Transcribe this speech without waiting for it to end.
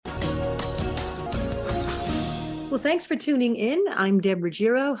Well, thanks for tuning in. I'm Deb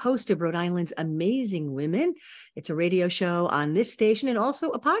Ruggiero, host of Rhode Island's Amazing Women. It's a radio show on this station and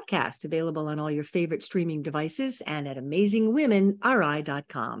also a podcast available on all your favorite streaming devices and at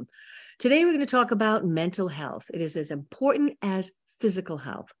amazingwomenri.com. Today, we're going to talk about mental health. It is as important as physical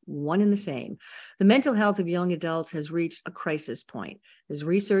health, one and the same. The mental health of young adults has reached a crisis point. There's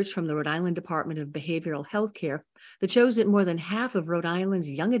research from the Rhode Island Department of Behavioral Health Care that shows that more than half of Rhode Island's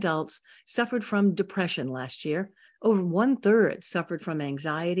young adults suffered from depression last year. Over 1/3 suffered from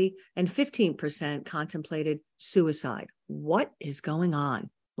anxiety, and 15% contemplated suicide. What is going on?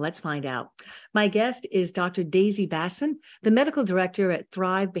 Let's find out. My guest is Dr. Daisy Bassen, the medical director at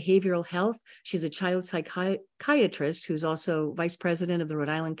Thrive Behavioral Health. She's a child psychiatrist who's also vice president of the Rhode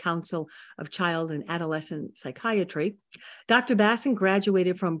Island Council of Child and Adolescent Psychiatry. Dr. Bassen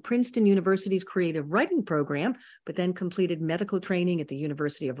graduated from Princeton University's creative writing program, but then completed medical training at the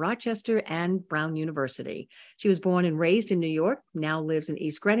University of Rochester and Brown University. She was born and raised in New York, now lives in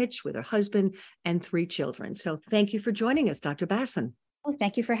East Greenwich with her husband and 3 children. So thank you for joining us, Dr. Bassen. Oh,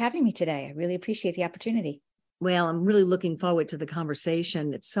 thank you for having me today. I really appreciate the opportunity. Well, I'm really looking forward to the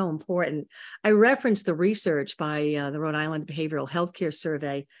conversation. It's so important. I referenced the research by the Rhode Island Behavioral Healthcare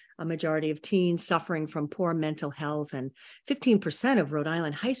Survey, a majority of teens suffering from poor mental health, and 15% of Rhode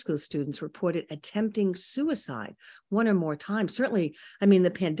Island high school students reported attempting suicide one or more times. Certainly, I mean,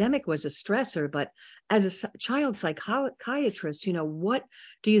 the pandemic was a stressor, but as a child psychiatrist, what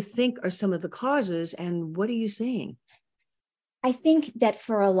do you think are some of the causes and what are you seeing? I think that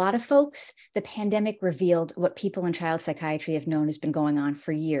for a lot of folks, the pandemic revealed what people in child psychiatry have known has been going on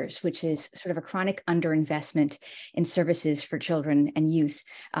for years, which is sort of a chronic underinvestment in services for children and youth,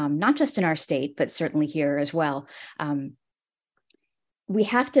 not just in our state, but certainly here as well. We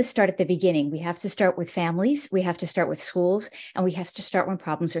have to start at the beginning. We have to start with families. We have to start with schools, and we have to start when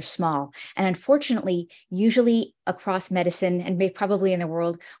problems are small. And unfortunately, usually across medicine and probably in the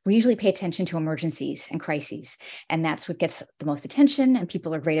world, we usually pay attention to emergencies and crises. And that's what gets the most attention. And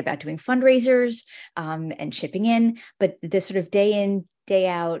people are great about doing fundraisers and chipping in. But the sort of day in, day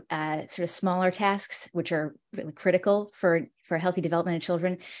out, sort of smaller tasks, which are really critical for healthy development of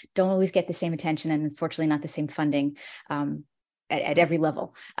children, don't always get the same attention and unfortunately not the same funding at every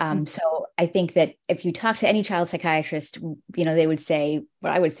level. So I think that if you talk to any child psychiatrist, they would say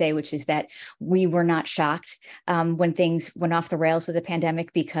what I would say, which is that we were not shocked when things went off the rails with the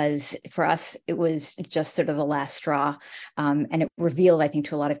pandemic, because for us, it was just sort of the last straw. And it revealed, I think,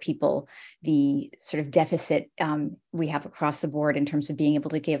 to a lot of people, the sort of deficit we have across the board in terms of being able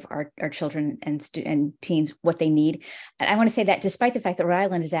to give our children and teens what they need. And I want to say that despite the fact that Rhode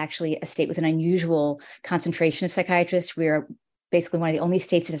Island is actually a state with an unusual concentration of psychiatrists, we are basically one of the only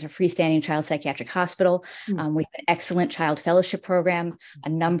states that has a freestanding child psychiatric hospital. We have an excellent child fellowship program. A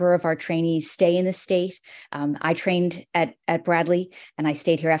number of our trainees stay in the state. I trained at Bradley, and I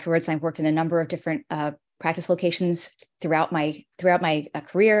stayed here afterwards. I've worked in a number of different practice locations throughout my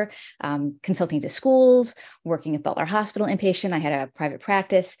career, consulting to schools, working at Butler Hospital inpatient. I had a private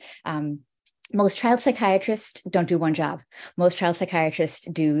practice. Most child psychiatrists don't do one job. Most child psychiatrists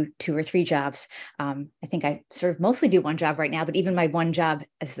do 2 or 3 jobs. I think I sort of mostly do one job right now, but even my one job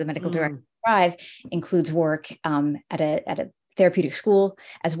as the medical director of Thrive includes work at a therapeutic school,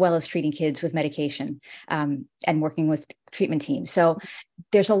 as well as treating kids with medication and working with treatment teams. So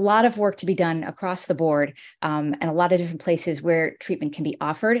there's a lot of work to be done across the board and a lot of different places where treatment can be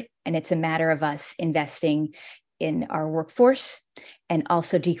offered. And it's a matter of us investing in our workforce and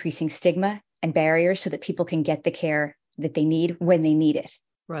also decreasing stigma and barriers so that people can get the care that they need when they need it.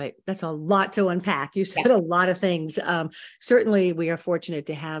 Right. That's a lot to unpack. You said a lot of things. Certainly, we are fortunate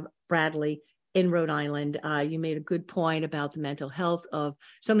to have Bradley in Rhode Island. You made a good point about the mental health of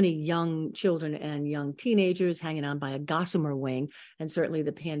so many young children and young teenagers hanging on by a gossamer wing. And certainly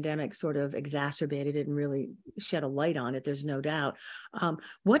the pandemic sort of exacerbated it and really shed a light on it. There's no doubt.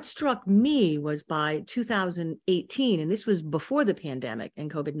 What struck me was by 2018, and this was before the pandemic and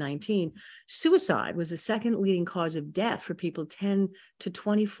COVID-19, suicide was the second leading cause of death for people 10 to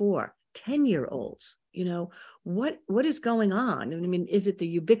 24, 10-year-olds. What is going on? I mean, is it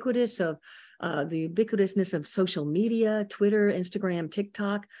the ubiquitousness of social media, Twitter, Instagram,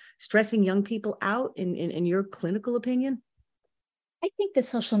 TikTok, stressing young people out in your clinical opinion? I think that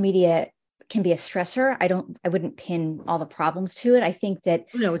social media can be a stressor. I wouldn't pin all the problems to it. I think that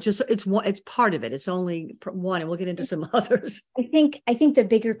No, it's part of it. It's only one, and we'll get into some others. I think the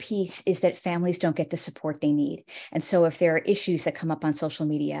bigger piece is that families don't get the support they need. And so if there are issues that come up on social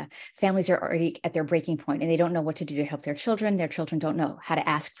media, families are already at their breaking point and they don't know what to do to help their children. Their children don't know how to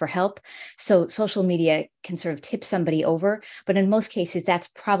ask for help. So social media can sort of tip somebody over. But in most cases, that's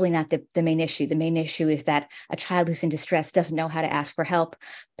probably not the main issue. The main issue is that a child who's in distress doesn't know how to ask for help.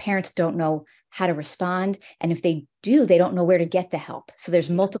 Parents don't know how to respond. And if they do, they don't know where to get the help. So there's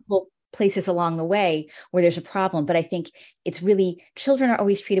multiple places along the way where there's a problem. But I think it's really, children are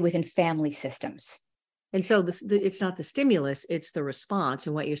always treated within family systems. And so it's not the stimulus, it's the response.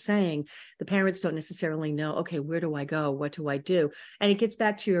 And what you're saying, the parents don't necessarily know, okay, where do I go? What do I do? And it gets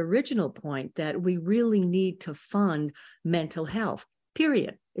back to your original point that we really need to fund mental health,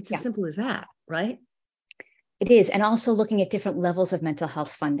 period. It's as simple as that, right? It is. And also looking at different levels of mental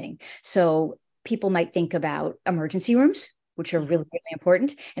health funding. So people might think about emergency rooms, which are really, really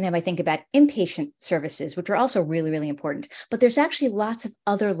important. And they might think about inpatient services, which are also really, really important. But there's actually lots of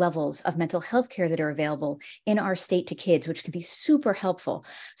other levels of mental health care that are available in our state to kids, which can be super helpful.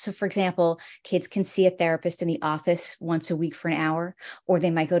 So for example, kids can see a therapist in the office once a week for an hour, or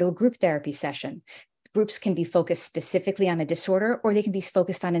they might go to a group therapy session. Groups can be focused specifically on a disorder, or they can be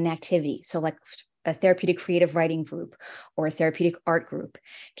focused on an activity. So like a therapeutic creative writing group or a therapeutic art group.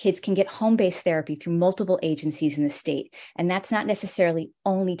 Kids can get home-based therapy through multiple agencies in the state. And that's not necessarily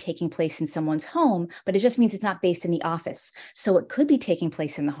only taking place in someone's home, but it just means it's not based in the office. So it could be taking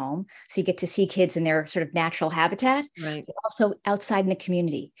place in the home. So you get to see kids in their sort of natural habitat, right? But also outside in the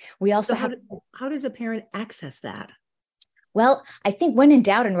community. We also how does a parent access that? Well, I think when in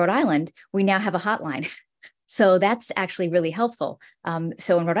doubt in Rhode Island, we now have a hotline. So that's actually really helpful.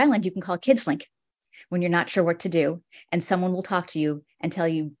 So in Rhode Island, you can call KidsLink when you're not sure what to do, and someone will talk to you and tell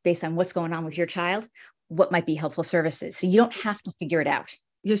you based on what's going on with your child, what might be helpful services. So you don't have to figure it out.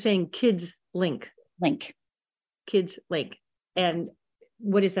 You're saying Kids Link. Kids Link. And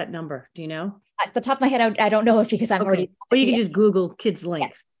what is that number? Do you know? At the top of my head, I don't know it because I'm already. Well, you can just Google Kids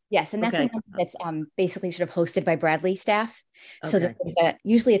Link. Yes. And that's a number that's basically sort of hosted by Bradley staff. So that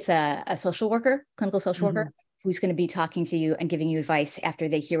usually it's a social worker, clinical social worker, who's going to be talking to you and giving you advice after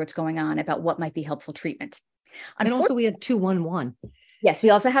they hear what's going on about what might be helpful treatment. And also we have 211. Yes, we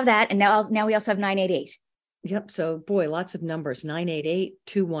also have that. And now we also have 988. Yep. So boy, lots of numbers, 988,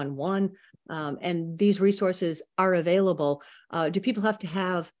 211. And these resources are available. Do people have to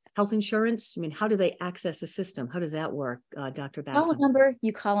have health insurance? I mean, how do they access the system? How does that work, Dr. Bassen?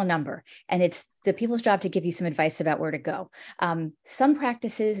 You call a number, and it's the people's job to give you some advice about where to go. Some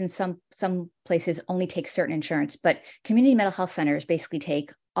practices and some places only take certain insurance, but community mental health centers basically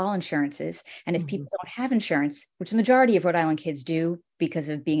take all insurances. And if people don't have insurance, which the majority of Rhode Island kids do because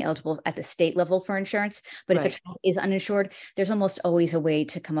of being eligible at the state level for insurance, but if a child is uninsured, there's almost always a way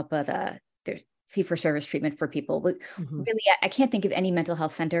to come up with there's fee-for-service treatment for people. But really, I can't think of any mental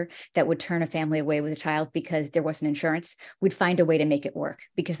health center that would turn a family away with a child because there wasn't insurance. We'd find a way to make it work,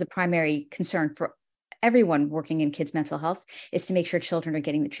 because the primary concern for everyone working in kids' mental health is to make sure children are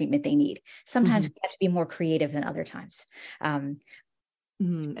getting the treatment they need. Sometimes we have to be more creative than other times.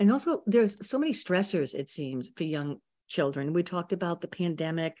 And also, there's so many stressors, it seems, for young children. We talked about the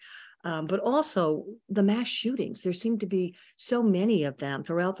pandemic, but also the mass shootings. There seem to be so many of them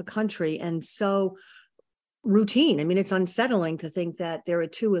throughout the country and so routine. I mean, it's unsettling to think that there are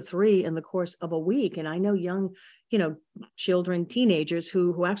 2 or 3 in the course of a week. And I know young, children, teenagers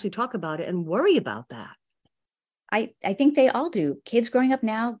who actually talk about it and worry about that. I think they all do. Kids growing up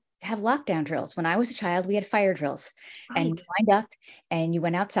now have lockdown drills. When I was a child, we had fire drills, and you lined up and you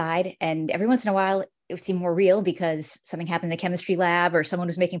went outside, and every once in a while it would seem more real because something happened in the chemistry lab or someone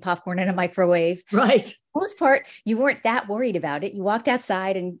was making popcorn in a microwave. Right. For the most part, you weren't that worried about it. You walked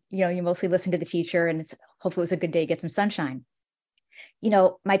outside and, you mostly listened to the teacher, and hopefully it was a good day, get some sunshine.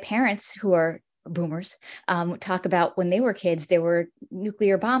 My parents, who are boomers, talk about when they were kids, there were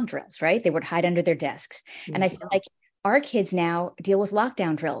nuclear bomb drills, right? They would hide under their desks. And I feel like our kids now deal with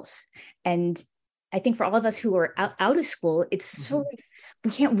lockdown drills. And I think for all of us who are out of school, it's so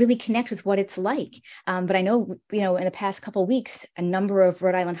we can't really connect with what it's like. But I know, in the past couple of weeks, a number of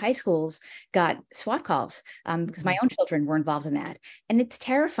Rhode Island high schools got SWAT calls because my own children were involved in that. And it's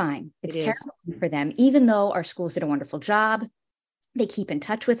terrifying. It's terrifying for them, even though our schools did a wonderful job. They keep in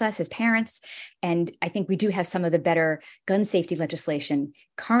touch with us as parents. And I think we do have some of the better gun safety legislation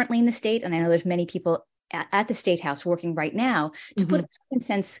currently in the state. And I know there's many people at the State House working right now to put a common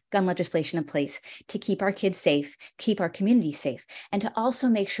sense gun legislation in place to keep our kids safe, keep our community safe, and to also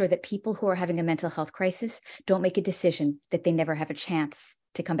make sure that people who are having a mental health crisis don't make a decision that they never have a chance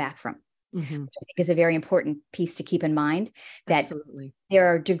to come back from. Mm-hmm. which I think is a very important piece to keep in mind, that Absolutely. there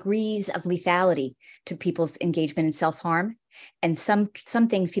are degrees of lethality to people's engagement in self-harm. And some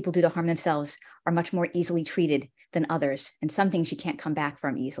things people do to harm themselves are much more easily treated than others. And some things you can't come back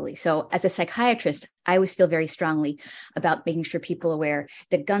from easily. So as a psychiatrist, I always feel very strongly about making sure people are aware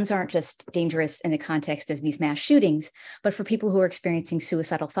that guns aren't just dangerous in the context of these mass shootings, but for people who are experiencing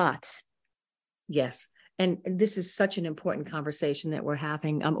suicidal thoughts. Yes. And this is such an important conversation that we're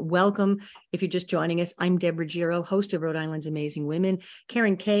having. Welcome. If you're just joining us, I'm Deborah Giro, host of Rhode Island's Amazing Women.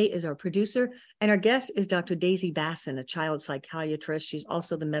 Karen Kay is our producer, and our guest is Dr. Daisy Bassen, a child psychiatrist. She's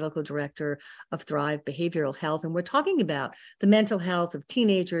also the medical director of Thrive Behavioral Health. And we're talking about the mental health of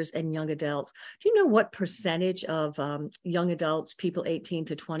teenagers and young adults. Do you know what percentage of young adults, people 18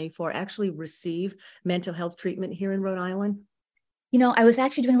 to 24, actually receive mental health treatment here in Rhode Island? You know, I was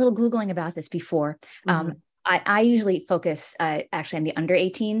actually doing a little Googling about this before. Mm-hmm. I usually focus actually on the under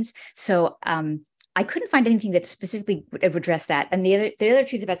 18s. So I couldn't find anything that specifically would address that. And the other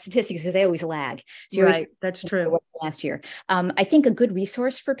truth about statistics is they always lag. So right, that's true. Last year. I think a good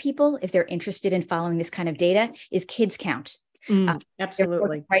resource for people, if they're interested in following this kind of data, is Kids Count.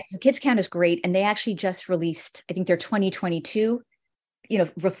 Absolutely. Right. So Kids Count is great. And they actually just released, I think, their 2022,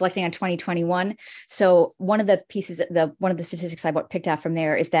 reflecting on 2021. So one of the statistics I picked out from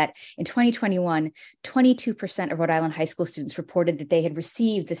there is that in 2021, 22% of Rhode Island high school students reported that they had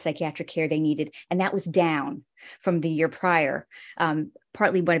received the psychiatric care they needed. And that was down from the year prior.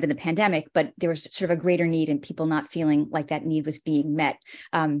 Partly might have been the pandemic, but there was sort of a greater need and people not feeling like that need was being met.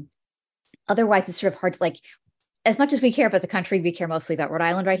 Otherwise, it's sort of hard to as much as we care about the country, we care mostly about Rhode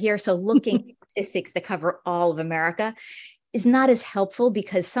Island right here. So looking at statistics that cover all of America is not as helpful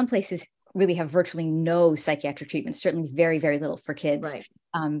because some places really have virtually no psychiatric treatment, certainly very, very little for kids.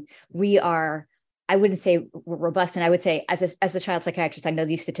 Right. We are, I wouldn't say we're robust. And I would say as a child psychiatrist, I know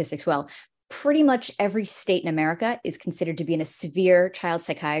these statistics well. Pretty much every state in America is considered to be in a severe child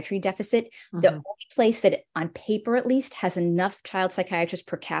psychiatry deficit. Mm-hmm. The only place that on paper, at least, has enough child psychiatrists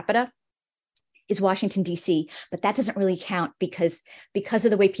per capita is Washington, D.C., but that doesn't really count because of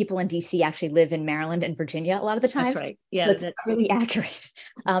the way people in D.C. actually live in Maryland and Virginia a lot of the time. That's right. Yeah, so it's not really accurate.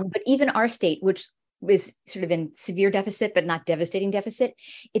 But even our state, which is sort of in severe deficit, but not devastating deficit,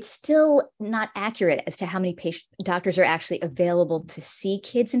 it's still not accurate as to how many doctors are actually available to see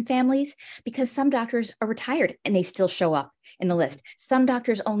kids and families, because some doctors are retired and they still show up in the list. Some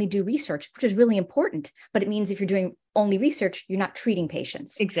doctors only do research, which is really important, but it means if you're doing only research, you're not treating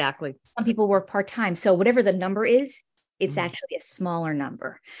patients. Exactly. Some people work part-time. So whatever the number is, it's actually a smaller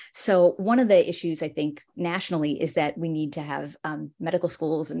number. So one of the issues I think nationally is that we need to have medical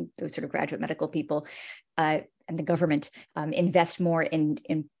schools and those sort of graduate medical people and the government invest more in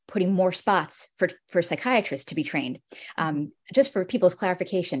putting more spots for psychiatrists to be trained. Just for people's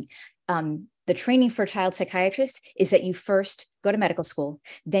clarification, the training for a child psychiatrist is that you first go to medical school,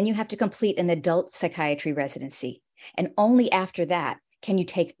 then you have to complete an adult psychiatry residency. And only after that can you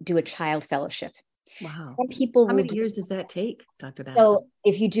do a child fellowship. Wow. Some people How many years does that take, Dr. Bassen? So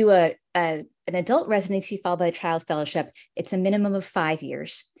if you do an adult residency followed by a child fellowship, it's a minimum of 5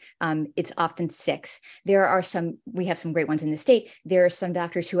 years. It's often 6. We have some great ones in the state. There are some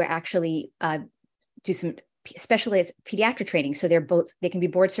doctors who are actually do some specialized pediatric training. So they can be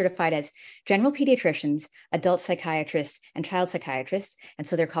board certified as general pediatricians, adult psychiatrists, and child psychiatrists. And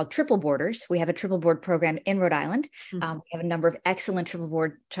so they're called triple boarders. We have a triple board program in Rhode Island. Mm-hmm. We have a number of excellent triple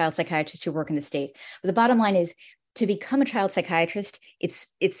board child psychiatrists who work in the state. But the bottom line is, to become a child psychiatrist, it's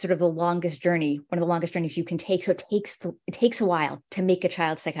sort of the longest journey, one of the longest journeys you can take. So it takes a while to make a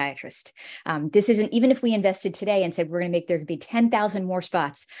child psychiatrist. This isn't, even if we invested today and said there could be 10,000 more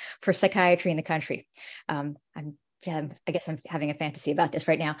spots for psychiatry in the country. I guess I'm having a fantasy about this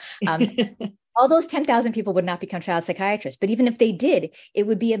right now. All those 10,000 people would not become child psychiatrists, but even if they did, it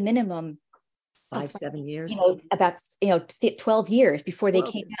would be a minimum 5-7 years, about 12 years before they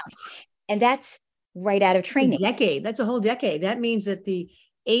came out, and that's right out of training. A decade. That's a whole decade. That means that the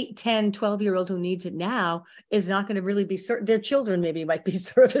 8, 10, 12-year-old who needs it now is not going to really be certain. Their children maybe might be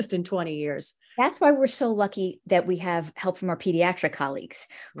serviced in 20 years. That's why we're so lucky that we have help from our pediatric colleagues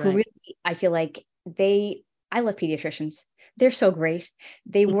who really, I feel like I love pediatricians. They're so great.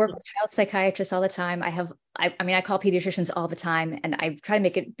 They work with child psychiatrists all the time. I call pediatricians all the time, and I try to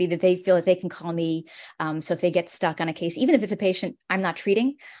make it be that they feel that they can call me. So if they get stuck on a case, even if it's a patient I'm not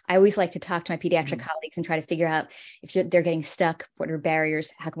treating, I always like to talk to my pediatric colleagues and try to figure out if they're getting stuck, what are barriers,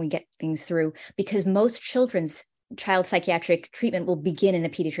 how can we get things through? Because most children's child psychiatric treatment will begin in a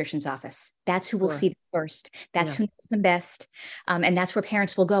pediatrician's office. That's who will see them first. That's who knows them best. And that's where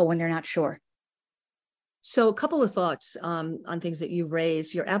parents will go when they're not sure. So a couple of thoughts on things that you've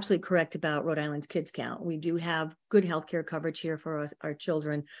raised. You're absolutely correct about Rhode Island's kids count. We do have good healthcare coverage here for our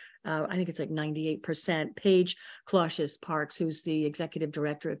children. I think it's like 98%. Paige Clausius Parks, who's the executive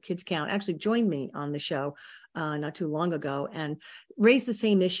director of Kids Count, actually joined me on the show not too long ago and raised the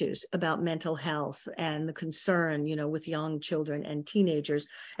same issues about mental health and the concern, with young children and teenagers.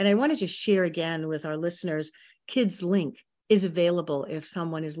 And I wanted to share again with our listeners, Kids Link is available if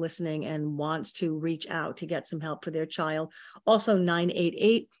someone is listening and wants to reach out to get some help for their child. Also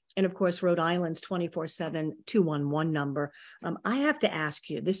 988, and of course, Rhode Island's 24/7 211 number. I have to ask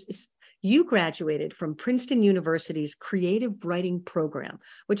you, you graduated from Princeton University's creative writing program,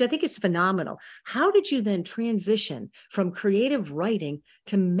 which I think is phenomenal. How did you then transition from creative writing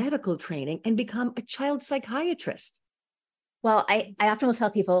to medical training and become a child psychiatrist? Well, I often will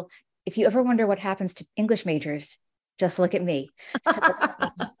tell people, if you ever wonder what happens to English majors, just look at me. So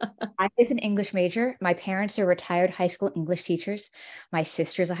I was an English major. My parents are retired high school English teachers. My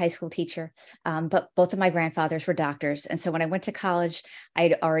sister's a high school teacher, but both of my grandfathers were doctors. And so when I went to college,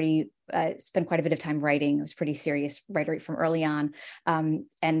 I'd already spent quite a bit of time writing. I was a pretty serious writer from early on. And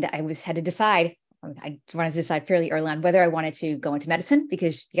had to decide. I wanted to decide fairly early on whether I wanted to go into medicine,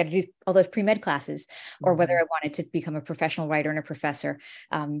 because you got to do all those pre-med classes, or whether I wanted to become a professional writer and a professor.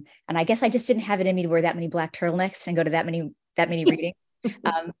 And I guess I just didn't have it in me to wear that many black turtlenecks and go to that many readings.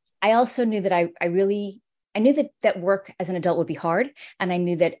 I also knew that I knew that work as an adult would be hard. And I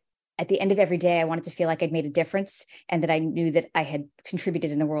knew that at the end of every day, I wanted to feel like I'd made a difference, and that I knew that I had contributed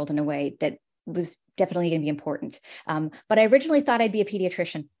in the world in a way that was definitely going to be important. But I originally thought I'd be a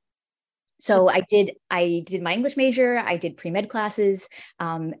pediatrician. So I did my English major. I did pre-med classes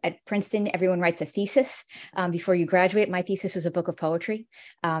at Princeton. Everyone writes a thesis before you graduate. My thesis was a book of poetry.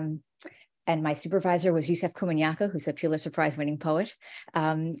 And my supervisor was Yusef Komunyaku, who's a Pulitzer Prize winning poet.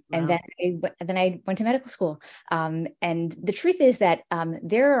 Wow. And then I went to medical school. And the truth is that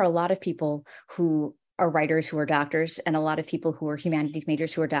there are a lot of people who are writers who are doctors, and a lot of people who are humanities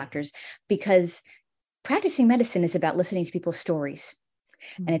majors who are doctors, because practicing medicine is about listening to people's stories.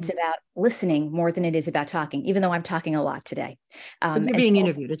 And it's about listening more than it is about talking, even though I'm talking a lot today. But you're being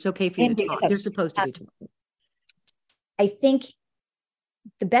interviewed. It's okay for you to talk. You're supposed to be talking. I think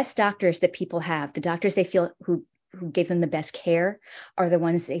the best doctors that people have, the doctors they feel who gave them the best care, are the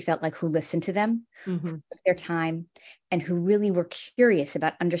ones they felt like who listened to them, their time, and who really were curious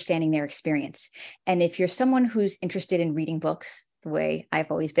about understanding their experience. And if you're someone who's interested in reading books, the way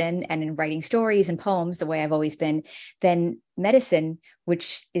I've always been, and in writing stories and poems, the way I've always been, then medicine,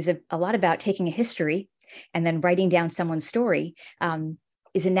 which is a lot about taking a history and then writing down someone's story,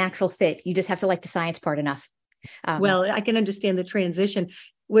 is a natural fit. You just have to like the science part enough. Well, I can understand the transition.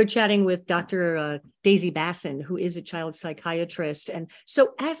 We're chatting with Dr. Daisy Bassen, who is a child psychiatrist. And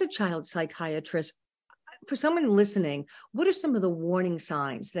so as a child psychiatrist, for someone listening, what are some of the warning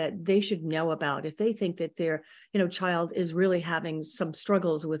signs that they should know about if they think that their, child is really having some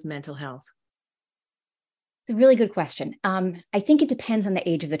struggles with mental health? It's a really good question. I think it depends on the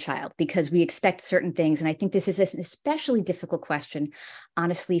age of the child, because we expect certain things. And I think this is an especially difficult question,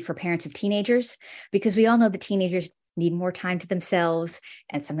 honestly, for parents of teenagers, because we all know that teenagers need more time to themselves.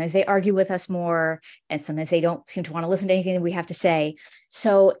 And sometimes they argue with us more, and sometimes they don't seem to want to listen to anything that we have to say.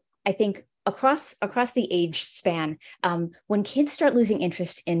 So I think across the age span, when kids start losing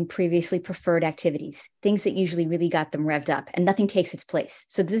interest in previously preferred activities, things that usually really got them revved up, and nothing takes its place.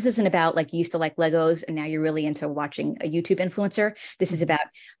 So this isn't about like you used to like Legos and now you're really into watching a YouTube influencer. This is about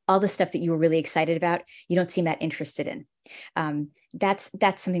all the stuff that you were really excited about, you don't seem that interested in. That's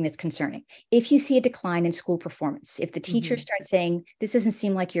something that's concerning. If you see a decline in school performance, if the teacher starts saying, this doesn't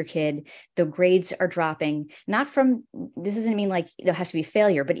seem like your kid, the grades are dropping, this doesn't mean like it has to be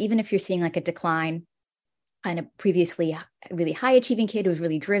failure, but even if you're seeing like a decline on a previously really high achieving kid who's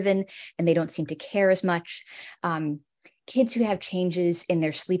really driven and they don't seem to care as much, kids who have changes in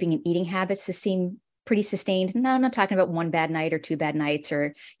their sleeping and eating habits that seem pretty sustained. No, I'm not talking about one bad night or two bad nights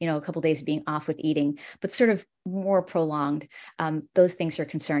or, a couple of days of being off with eating, but sort of more prolonged. Those things are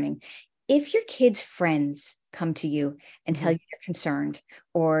concerning. If your kids' friends come to you and tell you they're concerned,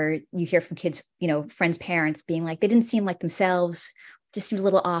 or you hear from kids, friends' parents being like, they didn't seem like themselves, just seems a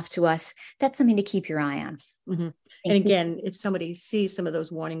little off to us, that's something to keep your eye on. And again, if somebody sees some of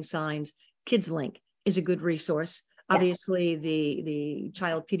those warning signs, Kids Link is a good resource. Yes. Obviously, the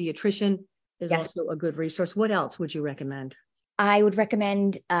child pediatrician is also a good resource. What else would you recommend? I would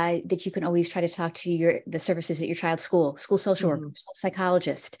recommend that you can always try to talk to the services at your child's school social worker, school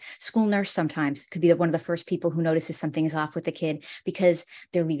psychologist, school nurse. Sometimes could be one of the first people who notices something is off with the kid because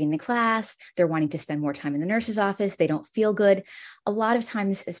they're leaving the class, they're wanting to spend more time in the nurse's office, they don't feel good. A lot of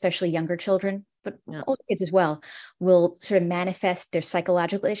times, especially younger children, but Yeah. older kids as well, will sort of manifest their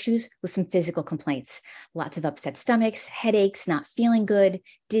psychological issues with some physical complaints. Lots of upset stomachs, headaches, not feeling good,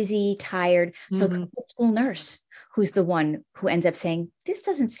 dizzy, tired. So Mm-hmm. the school nurse, who's the one who ends up saying, this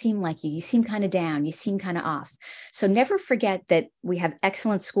doesn't seem like you. You seem kind of down. You seem kind of off. So never forget that we have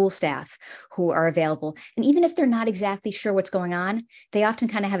excellent school staff who are available. And even if they're not exactly sure what's going on, they often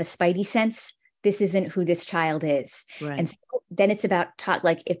kind of have a spidey sense. This isn't who this child is. Right. And so then it's about talk,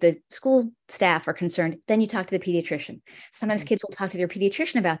 like if the school staff are concerned, then you talk to the pediatrician. Sometimes kids will talk to their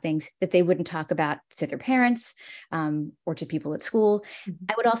pediatrician about things that they wouldn't talk about to their parents or to people at school. Mm-hmm.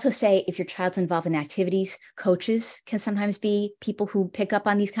 I would also say if your child's involved in activities, coaches can sometimes be people who pick up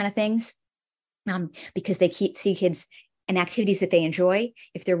on these kind of things because they see kids in activities that they enjoy.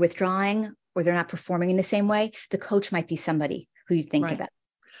 If they're withdrawing or they're not performing in the same way, the coach might be somebody who you think about.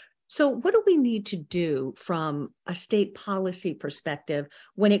 So what do we need to do from a state policy perspective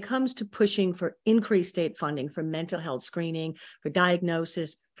when it comes to pushing for increased state funding for mental health screening, for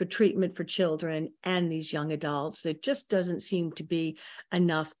diagnosis, for treatment for children and these young adults? There just doesn't seem to be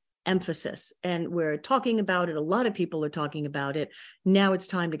enough emphasis. And we're talking about it. A lot of people are talking about it. Now it's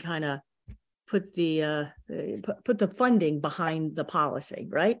time to kind of put the funding behind the policy,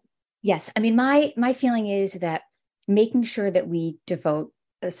 right? Yes. I mean, my feeling is that making sure that we devote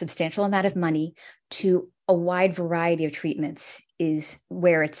a substantial amount of money to a wide variety of treatments is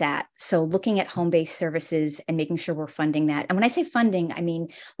where it's at. So looking at home-based services and making sure we're funding that. And when I say funding, I mean,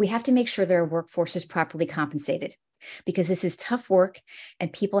 we have to make sure that our workforce is properly compensated because this is tough work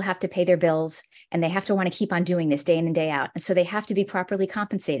and people have to pay their bills and they have to want to keep on doing this day in and day out. And so they have to be properly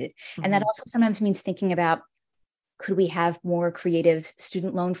compensated. Mm-hmm. And that also sometimes means thinking about, could we have more creative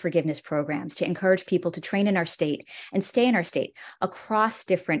student loan forgiveness programs to encourage people to train in our state and stay in our state across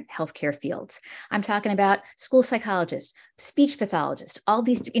different healthcare fields? I'm talking about school psychologists, speech pathologists, all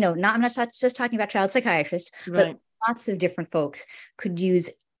these, I'm not just talking about child psychiatrists, right, but lots of different folks could use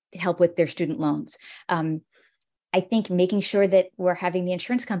help with their student loans. I think making sure that we're having the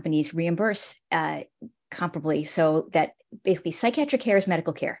insurance companies reimburse comparably so that basically psychiatric care is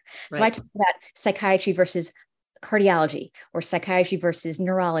medical care. Right. So I talk about psychiatry versus cardiology or psychiatry versus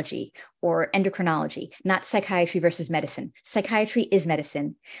neurology or endocrinology, not psychiatry versus medicine. Psychiatry is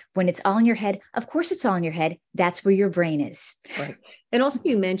medicine. When it's all in your head, of course it's all in your head. That's where your brain is. Right. And also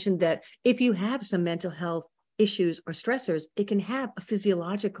you mentioned that if you have some mental health issues or stressors, it can have a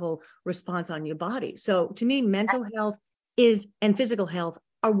physiological response on your body. So to me, mental health and physical health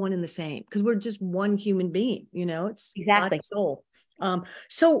are one and the same because we're just one human being, it's exactly body, soul.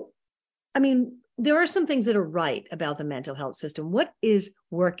 So, I mean, there are some things that are right about the mental health system. What is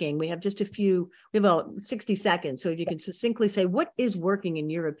working? We have about 60 seconds. So if you can succinctly say, what is working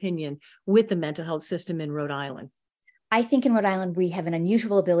in your opinion with the mental health system in Rhode Island? I think in Rhode Island, we have an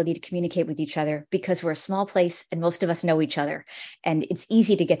unusual ability to communicate with each other because we're a small place and most of us know each other. And it's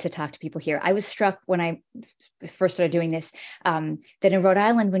easy to get to talk to people here. I was struck when I first started doing this, that in Rhode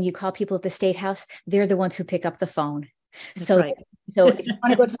Island, when you call people at the State House, they're the ones who pick up the phone. That's so, right. So if you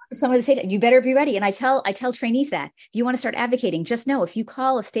want to go talk to someone at the state, you better be ready. And I tell trainees that if you want to start advocating, just know if you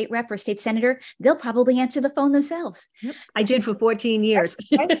call a state rep or state senator, they'll probably answer the phone themselves. Yep. I did for 14 years.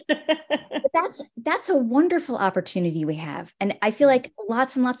 Right? But that's a wonderful opportunity we have. And I feel like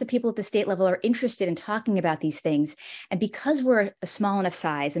lots and lots of people at the state level are interested in talking about these things. And because we're a small enough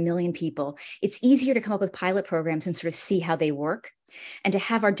size, 1 million people, it's easier to come up with pilot programs and sort of see how they work and to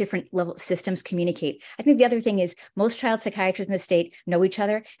have our different level systems communicate. I think the other thing is most child psychiatrists in the state know each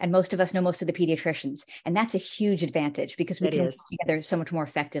other and most of us know most of the pediatricians. And that's a huge advantage because we can work together so much more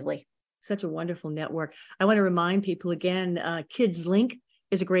effectively. Such a wonderful network. I want to remind people again, Kids Link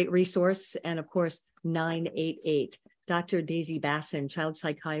is a great resource. And of course, 988. Dr. Daisy Bassen, child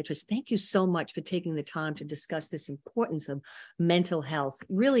psychiatrist, thank you so much for taking the time to discuss this importance of mental health.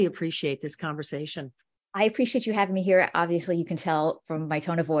 Really appreciate this conversation. I appreciate you having me here. Obviously, you can tell from my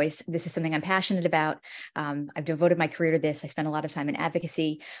tone of voice, this is something I'm passionate about. I've devoted my career to this. I spend a lot of time in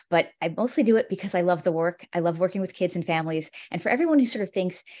advocacy, but I mostly do it because I love the work. I love working with kids and families. And for everyone who sort of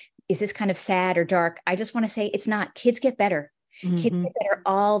thinks, is this kind of sad or dark? I just want to say it's not. Kids get better. Mm-hmm. Kids get better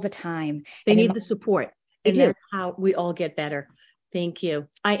all the time. They need the support. And that's how we all get better. Thank you.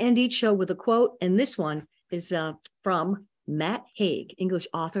 I end each show with a quote, and this one is from Matt Haig, English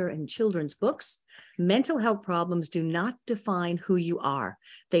author and children's books. Mental health problems do not define who you are.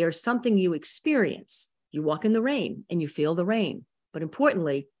 They are something you experience. You walk in the rain and you feel the rain. But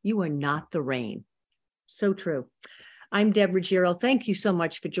importantly, you are not the rain. So true. I'm Deb Ruggiero. Thank you so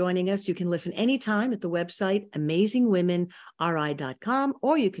much for joining us. You can listen anytime at the website amazingwomenri.com,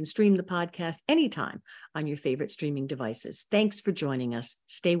 or you can stream the podcast anytime on your favorite streaming devices. Thanks for joining us.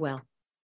 Stay well.